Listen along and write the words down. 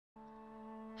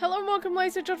Hello and welcome,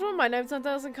 ladies and gentlemen, my name's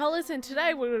 1000 Colors and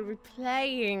today we're going to be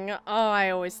playing,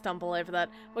 I always stumble over that,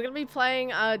 we're going to be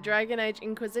playing Dragon Age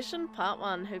Inquisition Part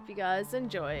 1, hope you guys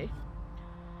enjoy.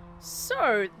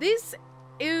 So, this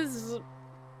is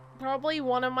probably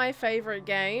one of my favourite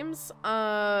games.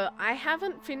 I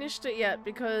haven't finished it yet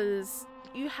because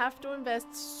you have to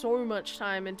invest so much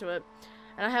time into it,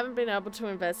 and I haven't been able to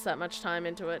invest that much time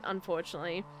into it,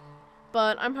 unfortunately.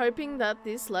 But I'm hoping that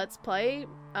this Let's Play,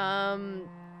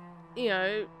 you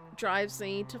know, drives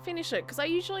me to finish it, because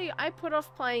I put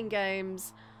off playing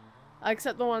games,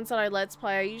 except the ones that I Let's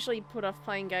Play. I usually put off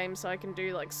playing games so I can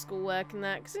do like schoolwork and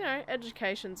that, because you know,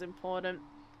 education's important.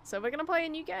 So we're gonna play a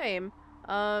new game.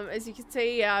 As you can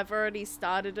see, yeah, I've already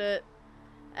started it,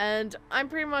 and I'm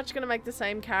pretty much gonna make the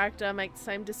same character, make the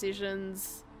same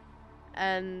decisions,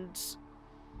 and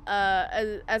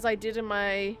as I did in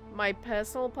my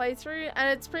personal playthrough, and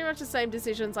it's pretty much the same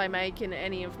decisions I make in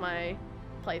any of my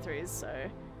playthroughs, so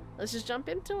let's just jump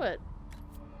into it.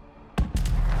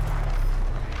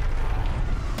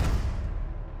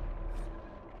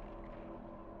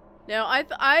 Now,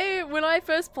 when I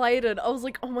first played it, I was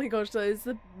like, oh my gosh, that is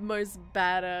the most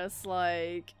badass,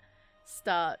 like,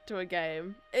 start to a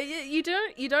game. You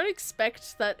don't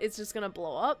expect that it's just gonna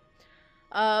blow up,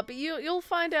 but you'll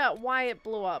find out why it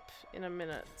blew up in a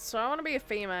minute. So I want to be a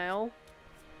female.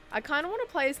 I kind of want to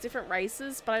play as different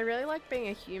races, but I really like being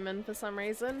a human for some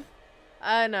reason.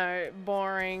 I know,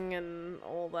 boring and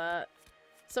all that.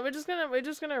 So we're just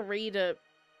gonna read it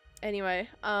anyway.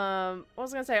 What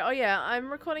was I gonna say? Oh yeah, I'm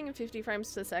recording in 50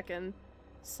 frames per second.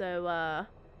 So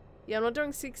yeah, I'm not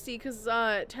doing 60 because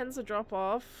it tends to drop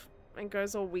off and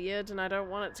goes all weird, and I don't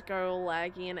want it to go all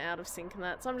laggy and out of sync and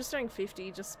that. So I'm just doing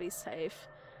 50 just to be safe.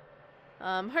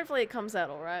 Hopefully it comes out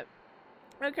alright.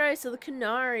 Okay, so the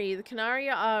Qunari. The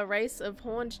Qunari are a race of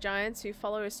horned giants who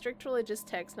follow a strict religious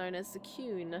text known as the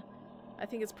Qun. I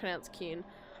think it's pronounced Qun.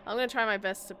 I'm gonna try my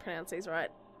best to pronounce these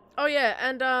right. Oh yeah,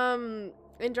 and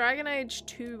in Dragon Age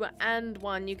 2 and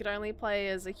 1, you could only play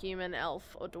as a human,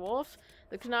 elf, or dwarf.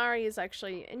 The Qunari is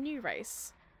actually a new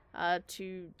race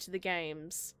to the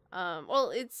games.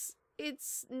 Well, it's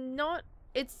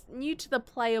new to the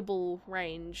playable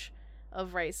range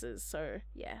of races, so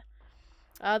yeah.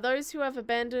 Those who have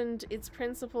abandoned its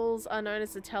principles are known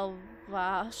as the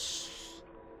Talvashoth,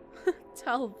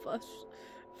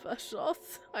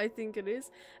 I think it is,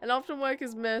 and often work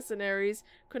as mercenaries.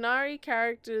 Qunari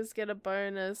characters get a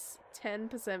bonus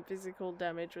 10% physical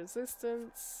damage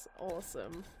resistance.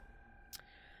 Awesome.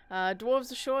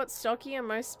 Dwarves are short, stocky, and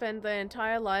most spend their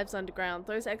entire lives underground.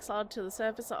 Those exiled to the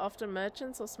surface are often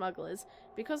merchants or smugglers.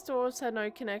 Because dwarves have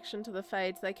no connection to the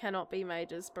Fades, they cannot be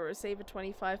mages, but receive a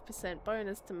 25%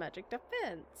 bonus to magic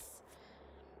defense.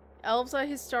 Elves are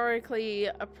historically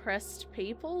oppressed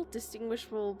people,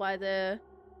 distinguishable by their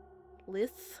lithe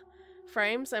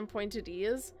frames and pointed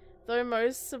ears, though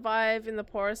most survive in the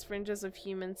poorest fringes of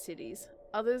human cities.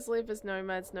 Others live as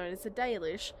nomads known as the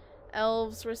Dalish.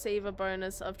 Elves receive a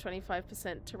bonus of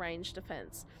 25% to range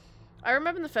defense. I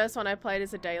remember in the first one I played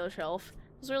as a Dalish elf.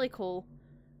 It was really cool.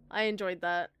 I enjoyed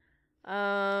that.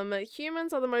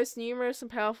 Humans are the most numerous and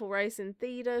powerful race in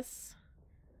Thedas.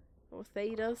 Or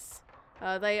Thedas.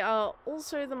 They are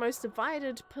also the most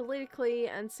divided politically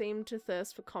and seem to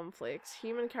thirst for conflict.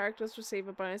 Human characters receive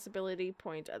a bonus ability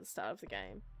point at the start of the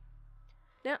game.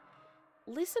 Now,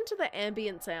 listen to the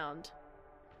ambient sound.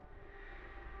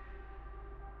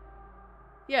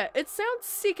 Yeah, it sounds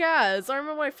sick as. I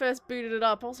remember when I first booted it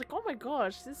up, I was like, oh my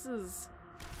gosh, this is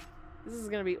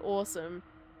gonna be awesome.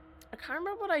 I can't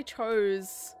remember what I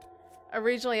chose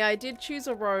originally. I did choose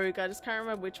a rogue, I just can't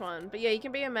remember which one. But yeah, you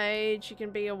can be a mage, you can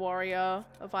be a warrior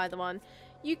of either one.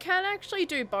 You can actually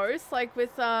do both, like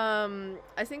with, I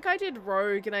think I did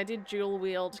rogue and I did dual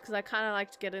wield because I kind of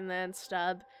like to get in there and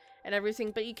stab and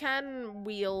everything. But you can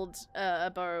wield a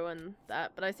bow and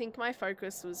that, but I think my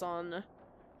focus was on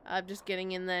just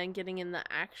getting in there and getting in the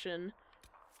action.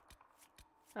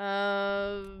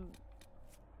 Yeah,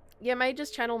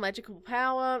 mages channel magical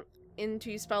power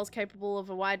into spells capable of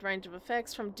a wide range of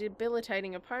effects, from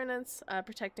debilitating opponents,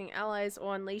 protecting allies,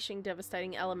 or unleashing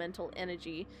devastating elemental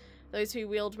energy. Those who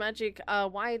wield magic are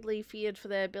widely feared for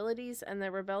their abilities, and their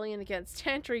rebellion against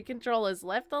Tantry controllers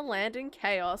left the land in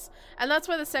chaos. And that's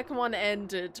where the second one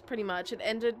ended, pretty much. It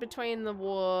ended between the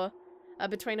war,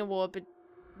 between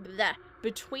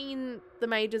the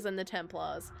mages and the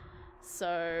Templars.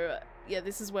 So yeah,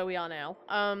 this is where we are now.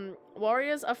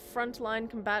 Warriors are frontline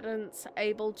combatants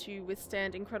able to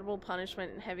withstand incredible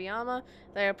punishment in heavy armor.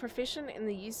 They are proficient in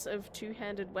the use of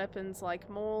two-handed weapons like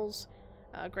mauls,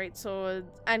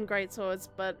 greatswords,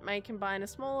 but may combine a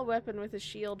smaller weapon with a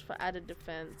shield for added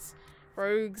defense.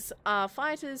 Rogues are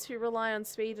fighters who rely on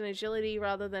speed and agility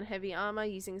rather than heavy armor,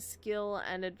 using skill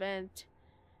and advantageous,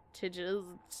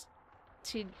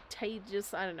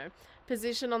 I don't know,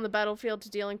 position on the battlefield to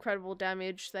deal incredible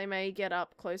damage. They may get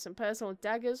up close and personal with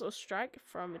daggers or strike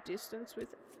from a distance with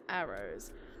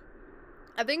arrows.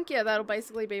 I think, yeah, that'll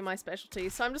basically be my specialty.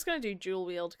 So I'm just going to do dual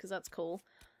wield because that's cool.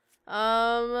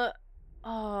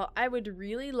 Oh, I would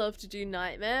really love to do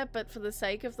Nightmare, but for the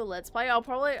sake of the Let's Play,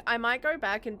 I might go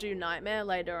back and do Nightmare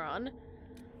later on.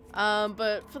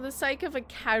 But for the sake of a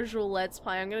casual Let's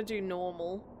Play, I'm gonna do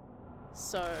normal.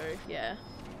 So, yeah.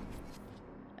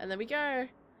 And there we go.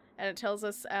 And it tells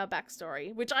us our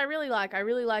backstory, which I really like. I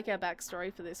really like our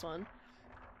backstory for this one.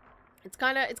 It's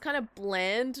kind of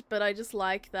bland, but I just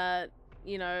like that,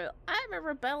 you know, I'm a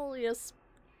rebellious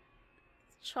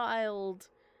child.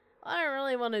 I don't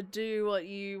really want to do what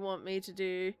you want me to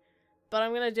do, but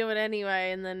I'm gonna do it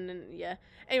anyway, and then, yeah.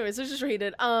 Anyways, let's just read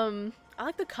it. I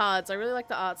like the cards. I really like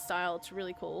the art style. It's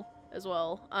really cool as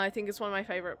well. I think it's one of my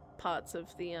favorite parts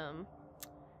of the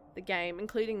game,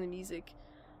 including the music.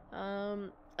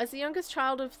 As the youngest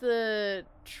child of the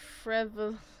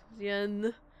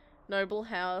Trevelyan noble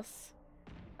house,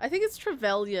 I think it's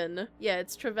Trevelyan. Yeah,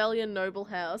 it's Trevelyan noble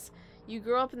house. You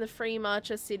grew up in the free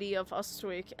marcher city of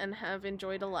Ostwick and have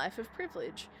enjoyed a life of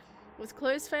privilege. With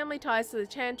close family ties to the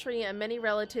Chantry and many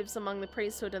relatives among the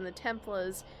priesthood and the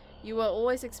Templars, you were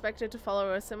always expected to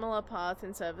follow a similar path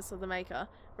in service of the Maker,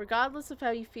 regardless of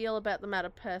how you feel about the matter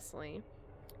personally.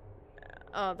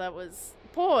 Oh, that was...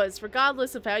 Pause!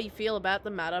 Regardless of how you feel about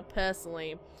the matter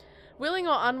personally. Willing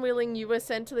or unwilling, you were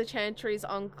sent to the Chantry's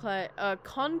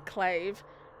conclave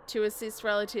to assist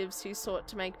relatives who sought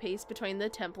to make peace between the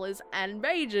Templars and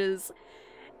mages.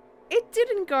 It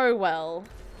didn't go well.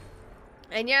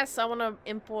 And yes, I want to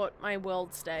import my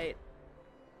world state.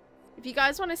 If you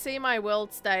guys want to see my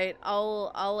world state,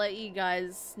 I'll let you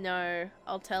guys know.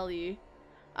 I'll tell you.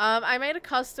 I made a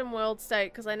custom world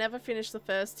state because I never finished the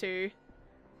first two.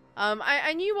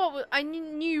 I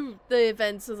knew the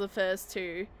events of the first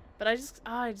two, but I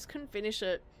just couldn't finish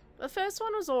it. The first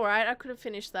one was alright. I could have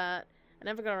finished that. I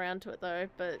never got around to it though,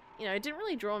 but, you know, it didn't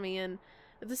really draw me in.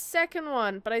 But the second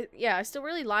one, but I still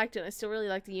really liked it. I still really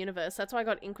liked the universe. That's why I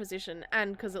got Inquisition,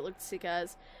 and because it looked sick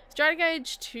as.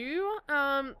 Strategage 2,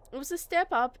 it was a step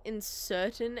up in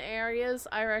certain areas,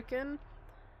 I reckon.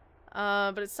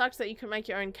 But it sucks that you could make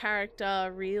your own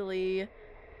character, really.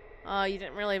 You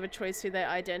didn't really have a choice who their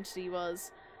identity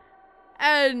was.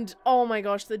 And, oh my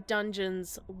gosh, the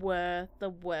dungeons were the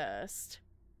worst.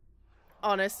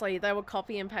 Honestly, they were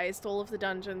copy and paste. All of the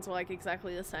dungeons were like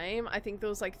exactly the same. I think there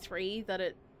was like 3 that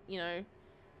it, you know,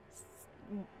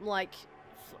 like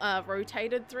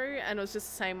rotated through, and it was just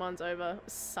the same ones over.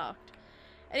 It sucked.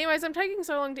 Anyways, I'm taking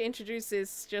so long to introduce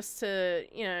this just to,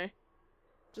 you know,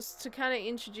 just to kind of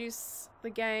introduce the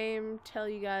game, tell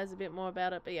you guys a bit more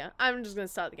about it. But yeah, I'm just going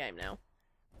to start the game now.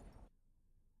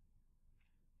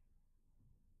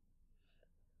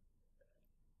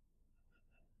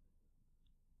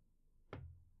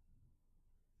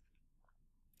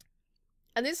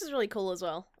 And this is really cool as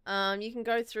well. You can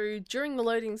go through, during the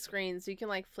loading screens, you can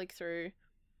like flick through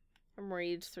and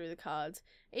read through the cards.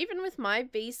 Even with my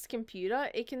beast computer,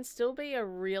 it can still be a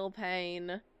real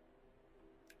pain.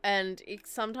 And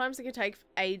sometimes it can take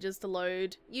ages to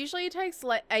load. Usually it takes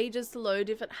like ages to load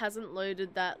if it hasn't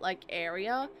loaded that like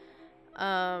area.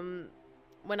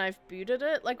 When I've booted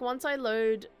it. Like once I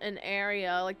load an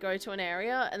area, like go to an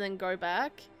area and then go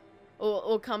back.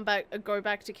 Or come back, go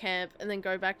back to camp, and then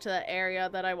go back to that area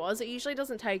that I was. It usually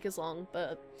doesn't take as long,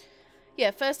 but...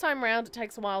 Yeah, first time round, it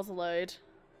takes a while to load.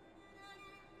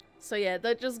 So yeah,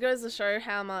 that just goes to show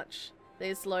how much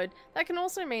this load... That can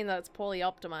also mean that it's poorly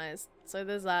optimized, so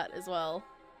there's that as well.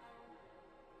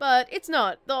 But it's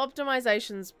not. The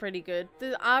optimization's pretty good.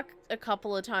 There are a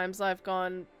couple of times I've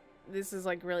gone, this is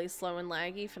like really slow and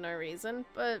laggy for no reason,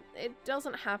 but it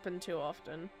doesn't happen too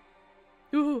often.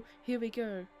 Ooh, here we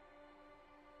go.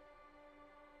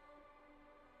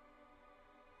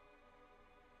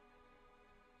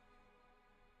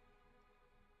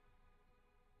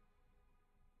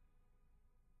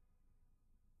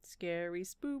 Scary,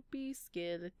 spoopy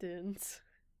skeletons.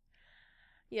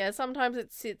 Yeah, sometimes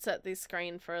it sits at this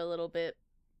screen for a little bit.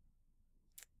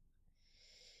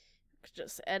 Could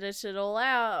just edit it all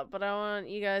out, but I want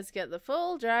you guys to get the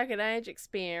full Dragon Age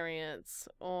experience.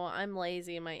 Or I'm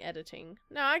lazy in my editing.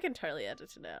 No, I can totally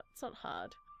edit it out. It's not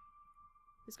hard.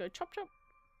 Just go chop chop.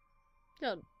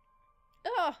 Done.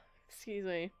 Oh, excuse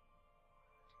me.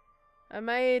 I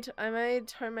made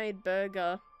homemade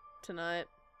burger tonight.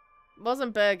 It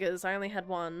wasn't burgers, I only had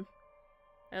one.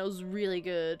 And it was really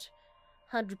good.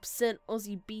 100%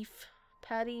 Aussie beef.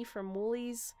 patty from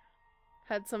Woolies.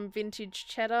 Had some vintage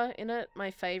cheddar in it.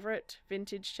 My favorite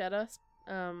vintage cheddar.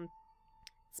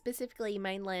 Specifically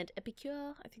mainland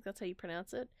epicure. I think that's how you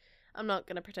pronounce it. I'm not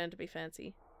going to pretend to be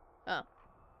fancy. Oh.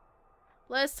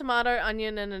 Lettuce, tomato,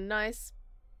 onion, and a nice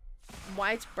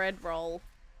white bread roll.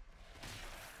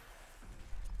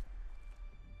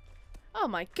 Oh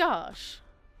my gosh.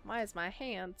 Why is my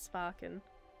hand sparking?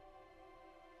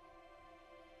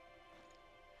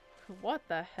 What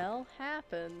the hell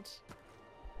happened?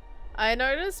 I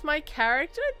noticed my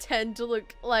character tend to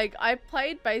look like I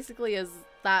played basically as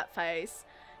that face.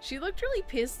 She looked really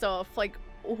pissed off like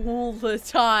all the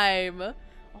time.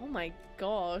 Oh my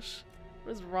gosh.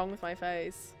 What is wrong with my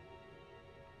face?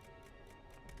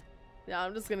 Yeah,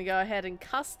 I'm just gonna go ahead and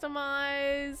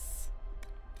customize.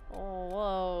 Oh,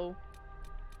 whoa.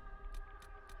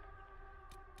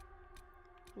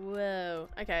 Whoa.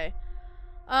 Okay.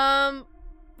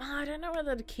 I don't know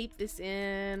whether to keep this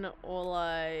in or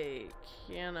like,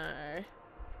 you know,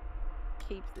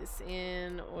 keep this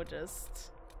in or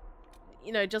just,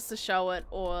 you know, just to show it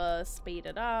or speed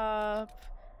it up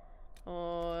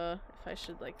or if I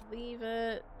should like leave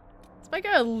it. Let's make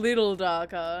it a little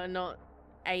darker and not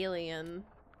alien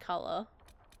color.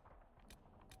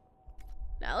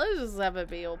 Now let's just have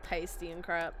it be all pasty and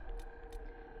crap.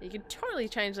 You can totally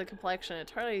change the complexion. It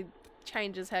totally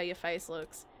changes how your face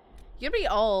looks. You can be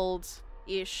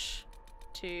old-ish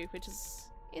too, which is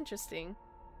interesting.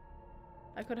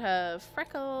 I could have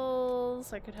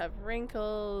freckles, I could have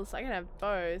wrinkles, I could have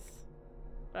both.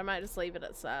 But I might just leave it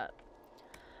at that.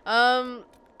 Oh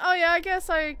yeah, I guess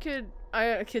I could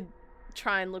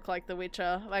try and look like The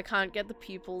Witcher. I can't get the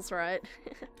pupils right.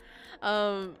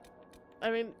 I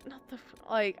mean, not the,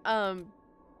 like, oh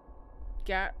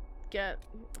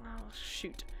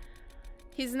shoot.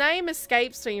 His name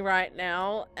escapes me right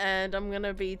now, and I'm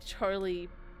gonna be totally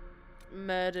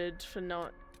murdered for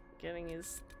not getting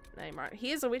his name right.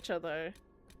 He is a Witcher, though.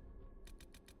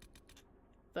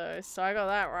 So I got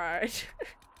that right.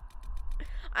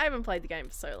 I haven't played the game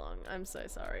for so long. I'm so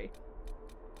sorry.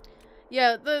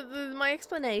 Yeah, my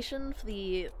explanation for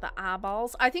the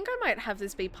eyeballs. I think I might have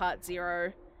this be part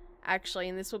 0, actually,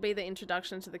 and this will be the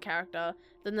introduction to the character.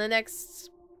 Then the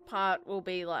next part will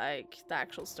be like the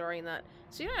actual story in that.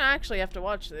 So you don't actually have to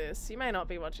watch this. You may not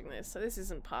be watching this. So this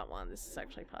isn't part 1. This is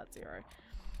actually part 0.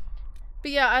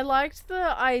 But yeah, I liked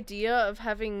the idea of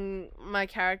having my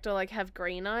character like have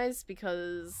green eyes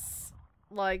because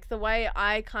like the way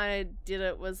I kind of did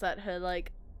it was that her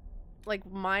like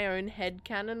my own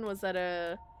headcanon was that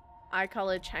her eye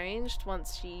color changed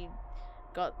once she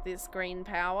got this green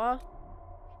power.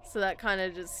 So that kind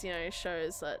of just, you know,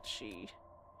 shows that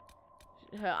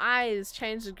her eyes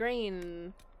changed to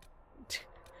green.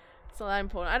 It's not that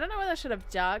important. I don't know whether I should have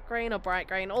dark green or bright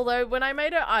green, although when I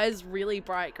made her eyes really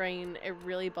bright green, it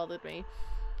really bothered me.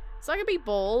 So I could be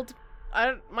bald.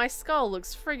 My skull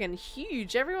looks friggin'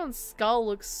 huge. Everyone's skull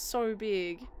looks so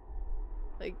big.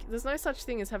 Like, there's no such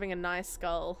thing as having a nice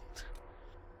skull.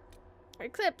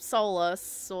 Except Solus,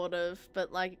 sort of,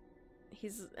 but like,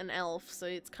 he's an elf, so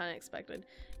it's kind of expected.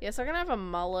 Yeah, so I'm gonna have a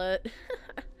mullet.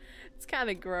 It's kind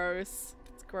of gross.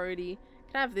 It's grody.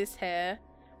 Can I have this hair?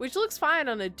 Which looks fine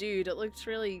on a dude. It looks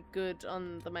really good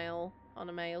on a male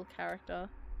character.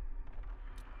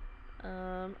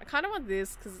 I kind of want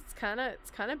this because it's kind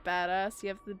of badass. You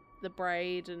have the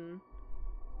braid and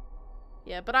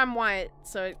yeah, but I'm white,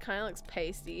 so it kind of looks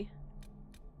pasty.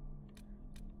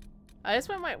 I just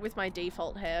went with my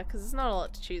default hair because there's not a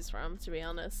lot to choose from, to be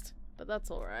honest. But that's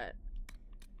all right.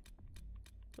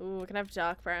 Ooh, can I have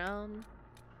dark brown?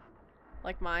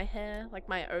 Like my hair, like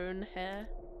my own hair.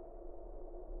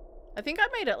 I think I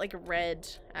made it like red,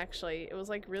 actually. It was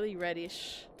like really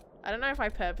reddish. I don't know if I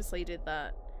purposely did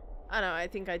that. I don't know, I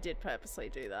think I did purposely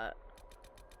do that.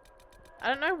 I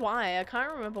don't know why. I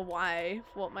can't remember why.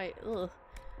 What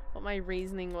my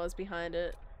reasoning was behind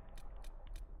it.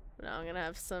 But now I'm gonna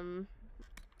have some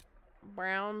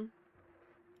brown.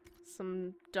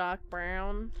 Some dark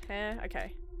brown hair.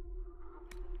 Okay.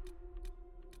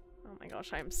 Oh my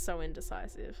gosh, I am so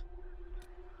indecisive.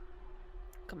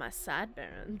 Look at my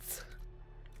sideburns.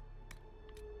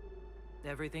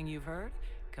 Everything you've heard,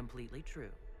 completely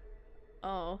true.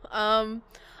 Oh,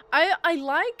 I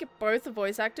like both the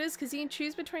voice actors because you can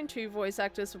choose between 2 voice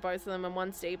actors for both of them, and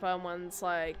one's deeper and one's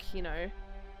like, you know,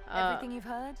 everything you've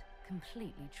heard,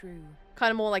 completely true.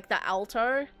 Kind of more like the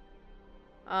alto,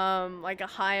 like a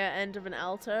higher end of an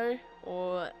alto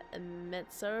or a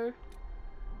mezzo.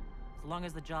 As long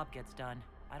as the job gets done,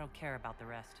 I don't care about the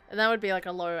rest. And that would be like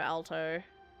a low alto,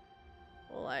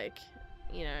 or like,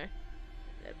 you know,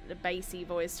 a bassy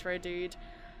voice for a dude.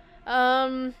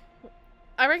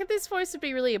 I reckon this voice would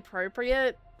be really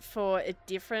appropriate for a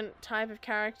different type of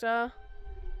character.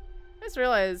 I just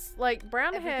realized, like,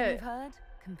 brown hair You've heard?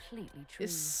 Completely true.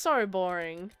 is so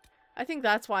boring. I think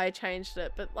that's why I changed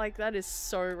it, but like that is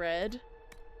so red.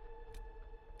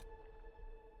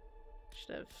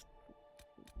 Should have,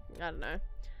 I don't know.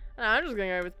 I'm just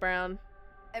gonna go with brown.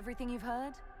 Everything you've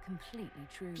heard? Completely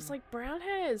true. Just like brown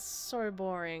hair is so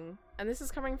boring. And this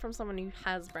is coming from someone who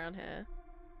has brown hair.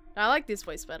 I like this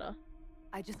voice better.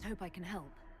 I just hope I can help.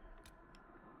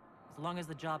 As long as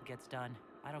the job gets done,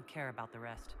 I don't care about the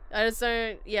rest. I just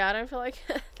don't, yeah, I don't feel like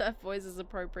that voice is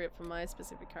appropriate for my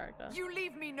specific character. You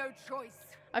leave me no choice.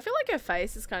 I feel like her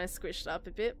face is kind of squished up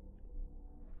a bit.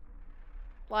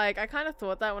 Like, I kind of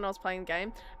thought that when I was playing the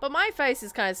game. But my face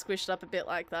is kind of squished up a bit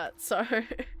like that, so...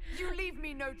 You leave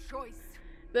me no choice.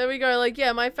 There we go, like,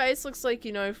 yeah, my face looks like,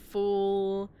 you know,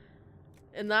 full...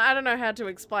 And I don't know how to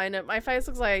explain it. My face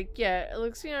looks like, yeah, it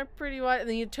looks, you know, pretty white. And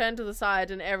then you turn to the side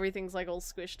and everything's, like, all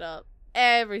squished up.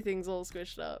 Everything's all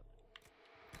squished up.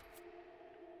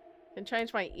 And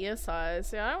change my ear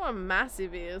size. Yeah, I don't want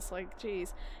massive ears. Like,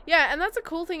 jeez. Yeah, and that's a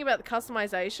cool thing about the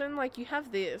customization. Like, you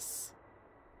have this.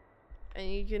 And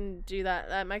you can do that.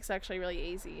 That makes it actually really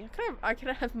easy. I could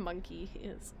have monkey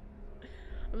ears.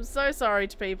 I'm so sorry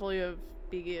to people who have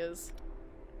big ears.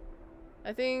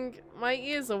 I think my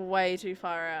ears are way too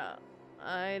far out.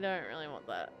 I don't really want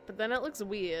that. But then it looks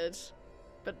weird.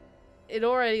 But it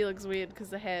already looks weird because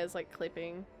the hair is like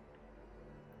clipping.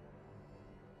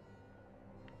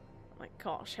 Oh my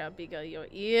gosh, how big are your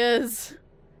ears?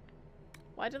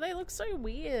 Why do they look so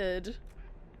weird?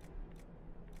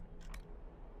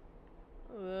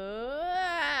 Yeah,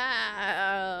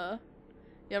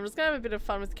 I'm just gonna have a bit of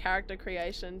fun with character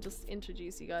creation, just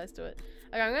introduce you guys to it.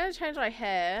 Okay, I'm gonna change my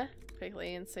hair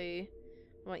quickly and see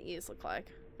what my ears look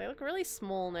like. They look really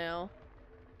small now.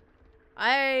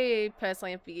 I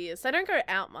personally have big ears. They don't go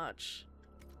out much,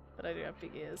 but I do have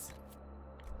big ears.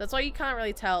 That's why you can't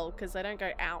really tell, because they don't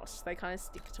go out. They kind of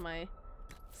stick to my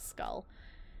skull.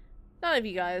 None of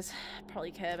you guys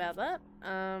probably care about that.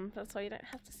 That's why you don't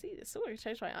have to see this. Oh, I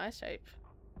changed my eye shape.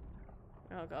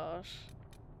 Oh gosh.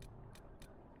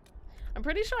 I'm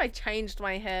pretty sure I changed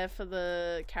my hair for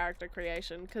the character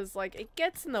creation because, like, it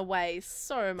gets in the way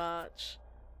so much.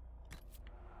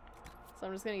 So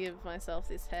I'm just gonna give myself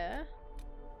this hair.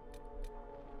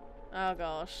 Oh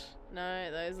gosh.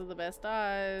 No, those are the best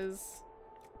eyes.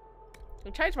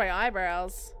 I changed my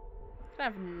eyebrows. I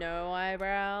can have no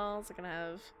eyebrows. I can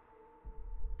have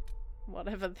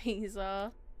whatever these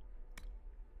are.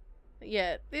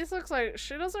 Yeah, this looks like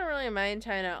she doesn't really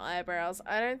maintain her eyebrows.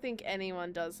 I don't think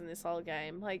anyone does in this whole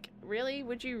game. Like, really?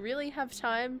 Would you really have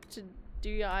time to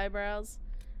do your eyebrows?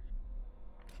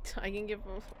 I can give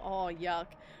them... Oh, yuck.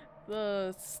 Ugh,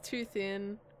 it's too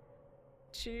thin.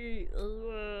 Too...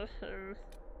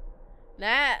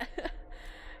 Nah.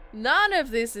 None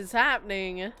of this is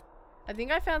happening. I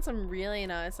think I found some really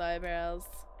nice eyebrows.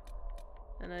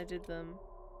 And I did them.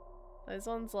 Those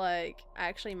ones, like, I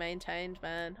actually maintained,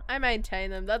 man. I maintain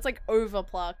them. That's, like,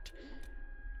 overplucked.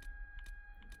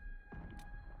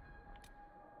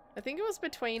 I think it was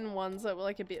between ones that were,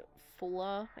 like, a bit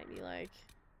fuller. Maybe, like...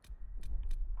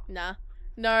 Nah.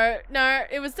 No,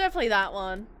 it was definitely that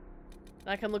one.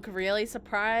 I can look really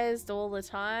surprised all the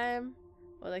time.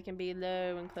 Or they can be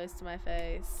low and close to my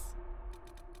face.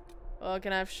 Or I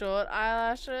can have short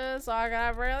eyelashes. Or I can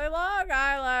have really long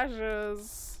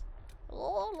eyelashes.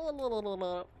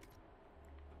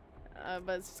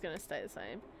 But it's just gonna stay the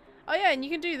same. Oh yeah, and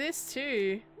you can do this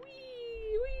too.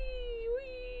 Wee, wee,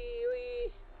 wee,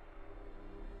 wee.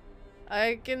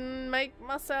 I can make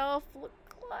myself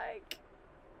look like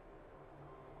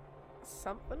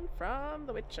something from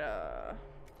The Witcher.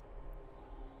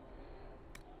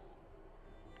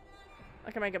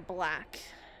 I can make it black.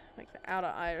 Make the outer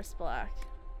iris black.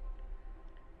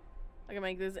 I can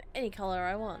make this any color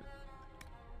I want.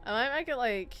 I might make it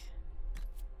like...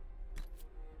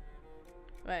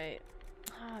 Wait.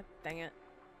 Ah, dang it.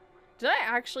 Did I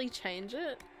actually change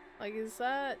it? Like, is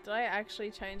that... Did I actually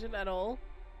change it at all?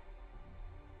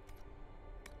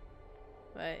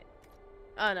 Wait.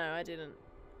 Oh no, I didn't.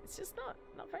 It's just not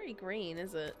very green,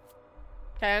 is it?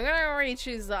 Okay, I'm gonna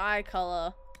re-choose the eye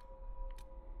color.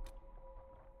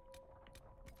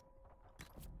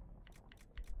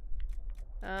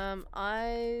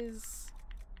 Eyes...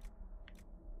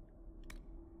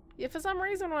 Yeah, for some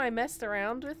reason when I messed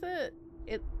around with it,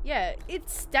 it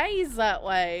stays that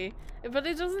way. But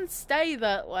it doesn't stay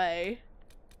that way.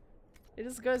 It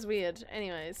just goes weird.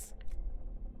 Anyways.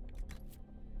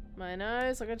 My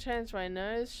nose, I can change my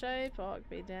nose shape. Oh, it could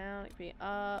be down, it could be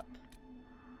up.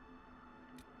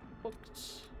 Hooked.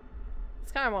 Let's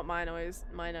It's kind of what my nose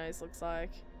looks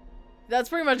like. That's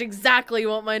pretty much exactly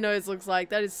what my nose looks like.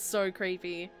 That is so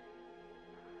creepy.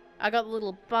 I got the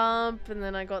little bump, and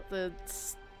then I got the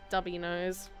stubby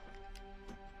nose.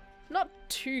 Not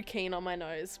too keen on my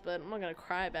nose, but I'm not gonna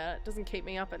cry about it. It doesn't keep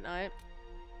me up at night.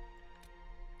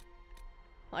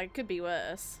 Like, it could be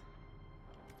worse.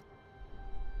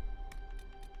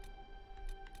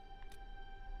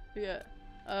 Yeah.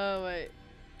 Oh, wait.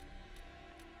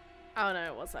 Oh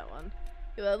no, what's that one?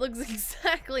 Yeah, that looks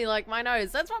exactly like my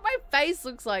nose. That's what my face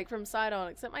looks like from side on,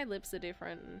 except my lips are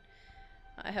different and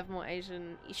I have more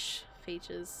Asian-ish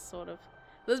features, sort of.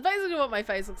 That's basically what my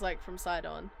face looks like from side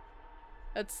on.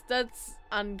 That's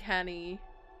uncanny.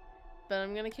 But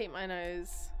I'm gonna keep my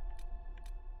nose.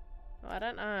 Oh, I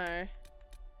don't know.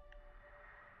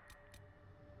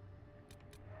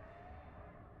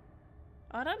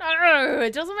 I don't know.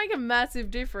 It doesn't make a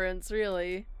massive difference,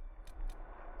 really.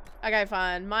 Okay,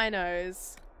 fine. My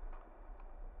nose.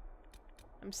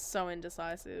 I'm so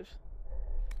indecisive.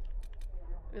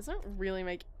 It doesn't really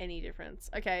make any difference.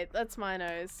 Okay, that's my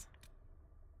nose.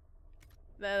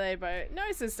 There they both.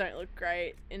 Noses don't look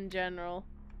great in general.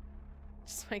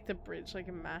 Just make the bridge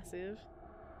like massive.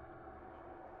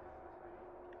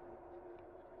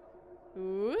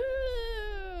 Ooh.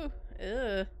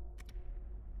 Ugh.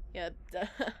 Yeah.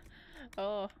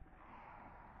 Oh.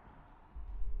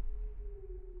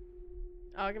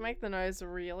 I can make the nose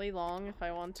really long if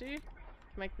I want to.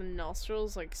 Make the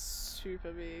nostrils like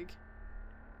super big.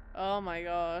 Oh my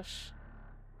gosh.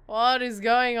 What is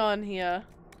going on here?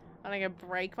 I'm gonna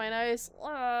break my nose.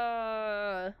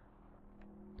 Oh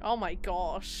my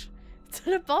gosh. It's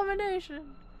an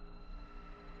abomination.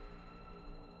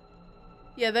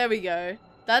 Yeah, there we go.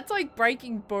 That's like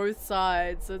breaking both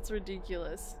sides. That's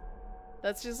ridiculous.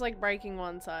 That's just like breaking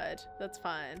one side. That's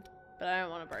fine. But I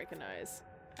don't want to break a nose.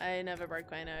 I never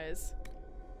broke my nose.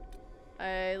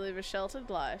 I live a sheltered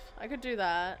life. I could do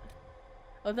that.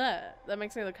 Oh, that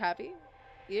makes me look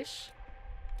happy-ish.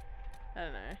 I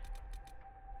don't know.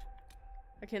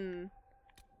 I can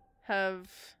have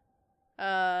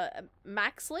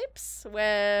max lips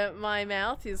where my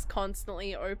mouth is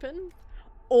constantly open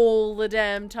all the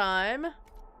damn time.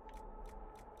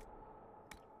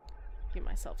 Give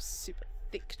myself super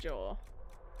thick jaw.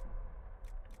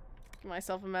 Give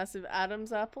myself a massive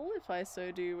Adam's apple if I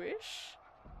so do wish.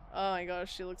 Oh my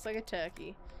gosh, she looks like a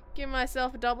turkey. Give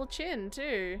myself a double chin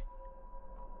too.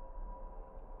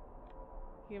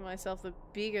 Give myself the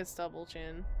biggest double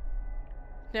chin.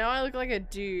 Now I look like a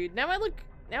dude. Now I look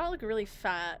really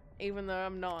fat, even though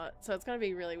I'm not. So it's gonna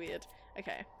be really weird.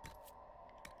 Okay.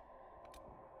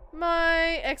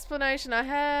 My explanation,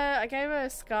 I gave her a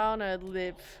scar on her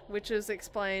lip, which was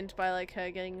explained by like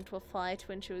her getting into a fight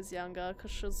when she was younger,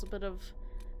 because she was a bit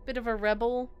of a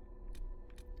rebel.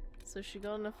 So she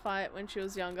got in a fight when she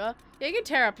was younger. Yeah, you can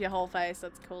tear up your whole face,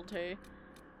 that's cool too.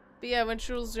 But yeah, when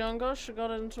she was younger, she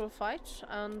got into a fight,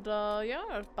 and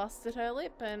yeah, it busted her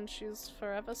lip, and she's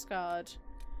forever scarred.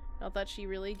 Not that she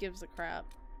really gives a crap.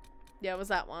 Yeah, it was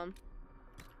that one.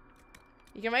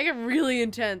 You can make it really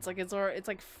intense, like it's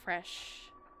like fresh.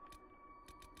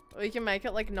 Or you can make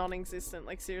it like non-existent,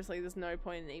 like seriously there's no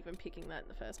point in even picking that in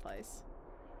the first place.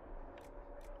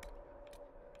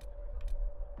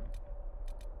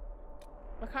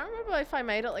 I can't remember if I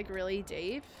made it like really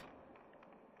deep.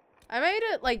 I made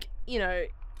it like, you know,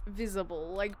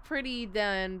 visible, like pretty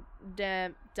darn,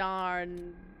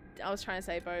 I was trying to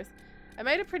say both. I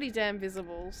made it pretty damn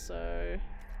visible, so...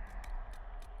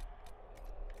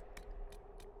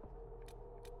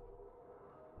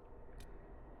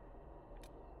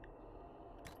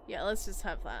 Yeah, let's just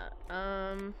have that.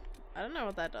 I don't know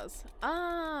what that does.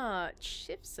 Ah, it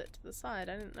shifts it to the side.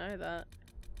 I didn't know that.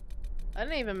 I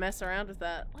didn't even mess around with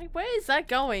that. Like, where is that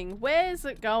going? Where is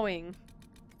it going?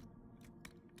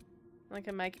 I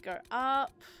can make it go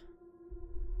up.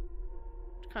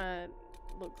 Kind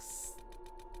of looks...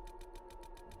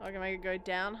 I can make it go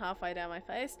down, halfway down my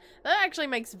face. That actually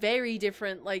makes very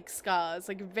different, like, scars.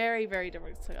 Like, very, very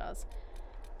different scars.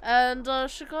 And,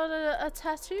 she got a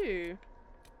tattoo.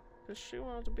 Because she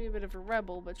wanted to be a bit of a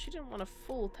rebel, but she didn't want a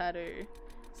full tattoo.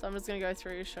 So I'm just gonna go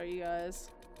through and show you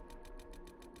guys.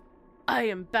 I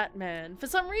am Batman. For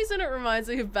some reason it reminds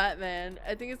me of Batman.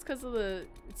 I think it's because of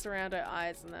it's around her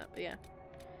eyes and that, but yeah.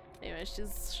 Anyway,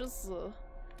 she's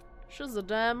a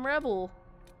damn rebel.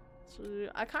 So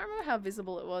I can't remember how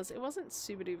visible it was. It wasn't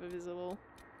super duper visible,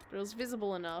 but it was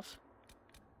visible enough.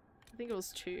 I think it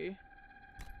was 2.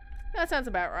 That sounds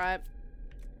about right.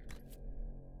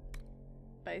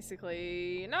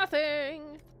 Basically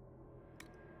nothing.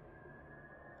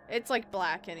 It's like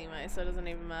black anyway, so it doesn't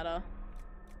even matter.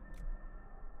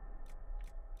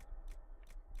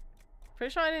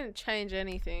 Pretty sure I didn't change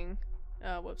anything.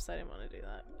 Oh, whoops, I didn't want to do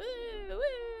that. Woo, woo, woo,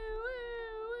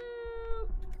 woo.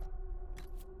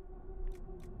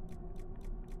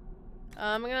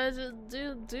 I'm gonna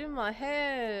do my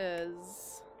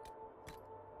hairs.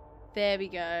 There we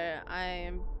go. I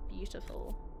am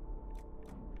beautiful.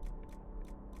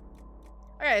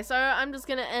 Okay, so I'm just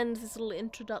gonna end this little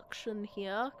introduction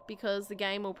here because the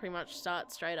game will pretty much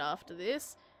start straight after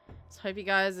this. So hope you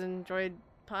guys enjoyed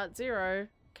part 0,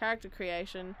 character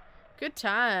creation. Good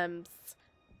times.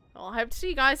 Well, I hope to see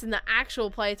you guys in the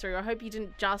actual playthrough. I hope you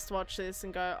didn't just watch this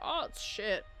and go, oh, it's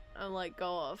shit, and like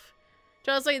go off.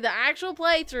 Trust me, the actual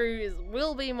playthrough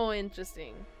will be more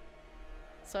interesting.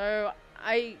 So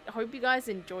I hope you guys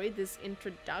enjoyed this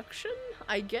introduction,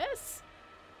 I guess.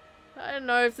 I don't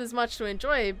know if there's much to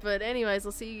enjoy, but anyways,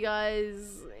 I'll see you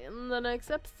guys in the next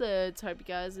episodes. Hope you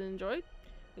guys enjoyed.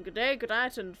 And good day, good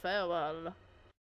night, and farewell.